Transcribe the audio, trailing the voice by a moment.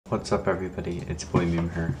What's up, everybody? It's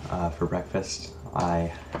BlueMap here. For breakfast,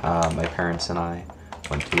 my parents and I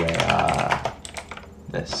went to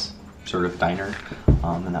this sort of diner,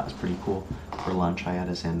 and that was pretty cool. For lunch, I had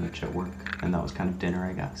a sandwich at work, and that was kind of dinner,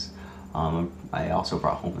 I guess. I also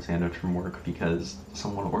brought home a sandwich from work because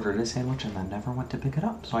someone ordered a sandwich and then never went to pick it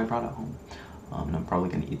up, so I brought it home. And I'm probably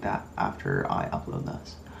going to eat that after I upload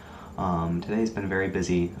this. Today's been very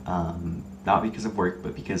busy, not because of work,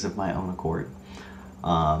 but because of my own accord.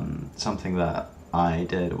 Something that I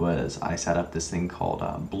did was I set up this thing called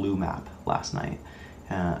BlueMap last night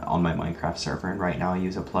on my Minecraft server, and right now I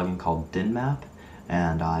use a plugin called Nginx,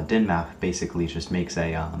 and Nginx basically just makes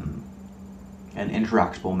a an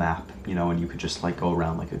interactable map, you know, and you could just like go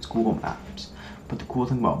around like it's Google Maps. But the cool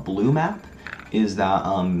thing about BlueMap is that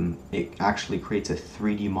it actually creates a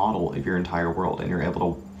 3D model of your entire world, and you're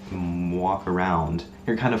able to walk around.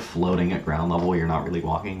 You're kind of floating at ground level, you're not really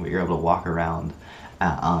walking, but you're able to walk around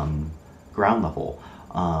at ground level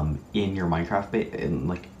in your Minecraft in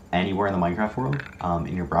like anywhere in the Minecraft world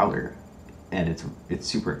in your browser, and it's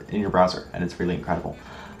super in your browser, and it's really incredible.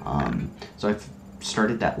 So I've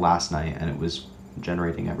started that last night, and it was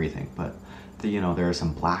generating everything, but there are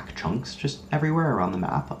some black chunks just everywhere around the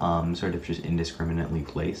map, sort of just indiscriminately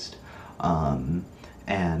placed.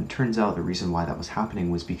 And turns out the reason why that was happening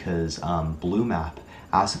was because BlueMap,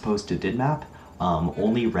 as opposed to Nginx,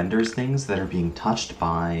 only renders things that are being touched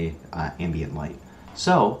by ambient light.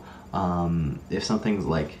 So if something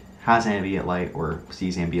like has ambient light or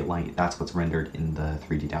sees ambient light, that's what's rendered in the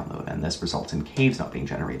 3D download, and this results in caves not being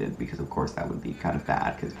generated, because of course that would be kind of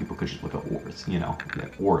bad, because people could just look at ores,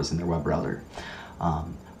 get ores in their web browser.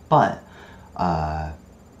 What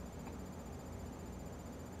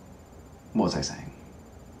was I saying?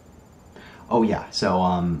 Oh yeah,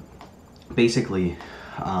 so basically,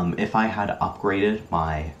 if I had upgraded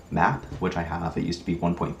my map, which I have, it used to be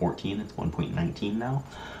 1.14, it's 1.19 now,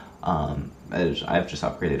 I've just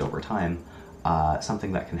upgraded over time,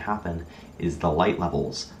 something that can happen is the light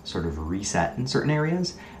levels sort of reset in certain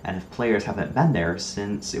areas, and if players haven't been there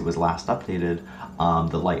since it was last updated,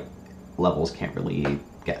 the light levels can't really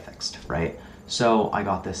get fixed, right? So I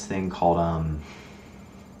got this thing called,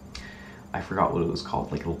 I forgot what it was called,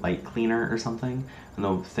 like a light cleaner or something. And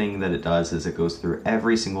the thing that it does is it goes through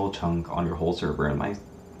every single chunk on your whole server, and my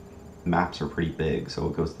maps are pretty big, so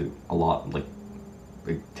it goes through a lot, like,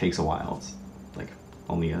 it takes a while. It's like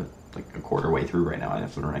only a quarter way through right now.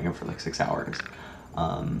 I've been running it for like 6 hours.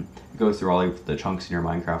 It goes through all of the chunks in your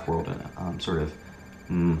Minecraft world, and sort of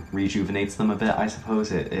rejuvenates them a bit, I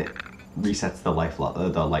suppose. It resets the light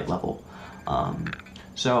level.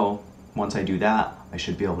 So once I do that, I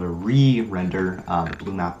should be able to re-render the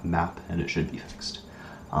BlueMap map, and it should be fixed.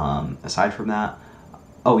 Aside from that,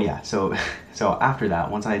 oh yeah, so after that,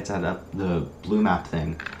 once I had set up the BlueMap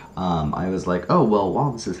thing, I was like, oh well,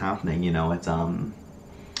 while this is happening, it's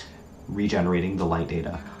regenerating the light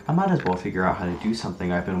data, I might as well figure out how to do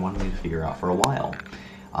something I've been wanting to figure out for a while.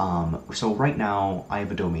 So right now, I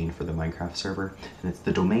have a domain for the Minecraft server, and it's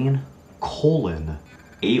the domain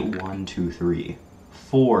 :8123.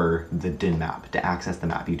 For the Nginx, to access the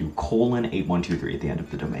map, you do :8123 at the end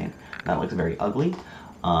of the domain. That looks very ugly.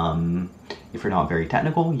 If you're not very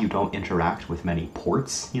technical, you don't interact with many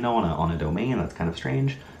ports, on a domain. That's kind of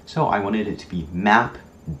strange. So I wanted it to be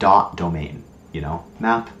map.domain,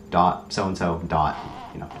 map.so-and-so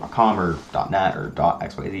 .com or .net or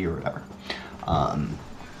 .xyz or whatever.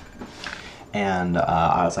 And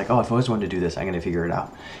I was like, oh, I've always wanted to do this, I'm going to figure it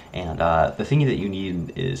out. And the thing that you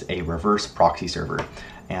need is a reverse proxy server.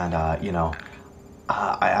 And, I've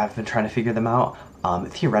been trying to figure them out.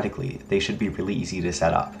 Theoretically, they should be really easy to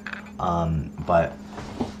set up. But,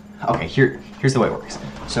 okay, here's the way it works.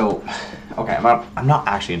 So, okay, I'm not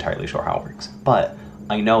actually entirely sure how it works, but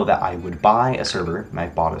I know that I would buy a server, and I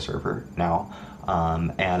bought a server now,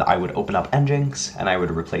 and I would open up Nginx, and I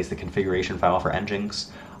would replace the configuration file for Nginx,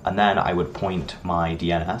 and then I would point my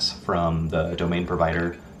DNS from the domain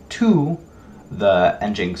provider to the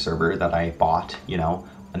Nginx server that I bought,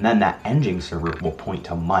 and then that Nginx server will point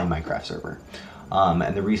to my Minecraft server.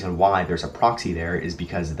 And the reason why there's a proxy there is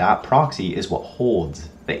because that proxy is what holds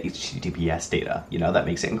the HTTPS data, that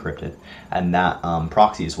makes it encrypted, and that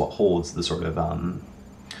proxy is what holds the sort of,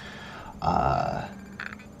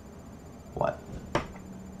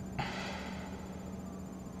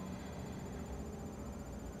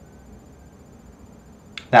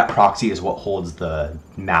 that proxy is what holds the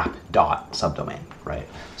map.subdomain, right?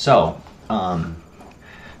 So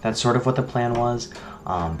that's sort of what the plan was.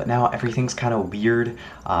 But now everything's kind of weird.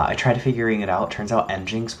 I tried figuring it out. Turns out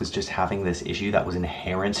Nginx was just having this issue that was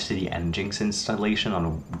inherent to the Nginx installation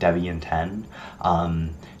on Debian 10.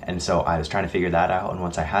 And so I was trying to figure that out, and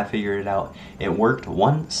once I had figured it out, it worked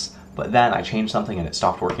once, but then I changed something and it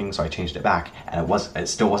stopped working, so I changed it back, and it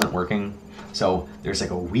still wasn't working. So there's like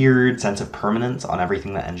a weird sense of permanence on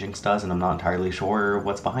everything that Nginx does, and I'm not entirely sure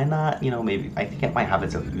what's behind that. You know, maybe I think it might have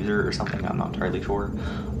its own user or something. I'm not entirely sure.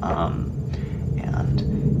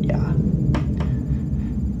 And yeah,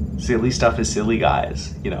 silly stuff is silly,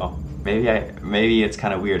 guys. You know, maybe it's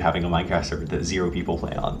kind of weird having a Minecraft server that 0 people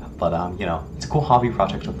play on, but you know, it's a cool hobby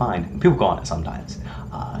project of mine, and people go on it sometimes.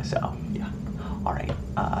 So yeah, all right,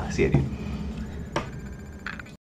 see ya, dude.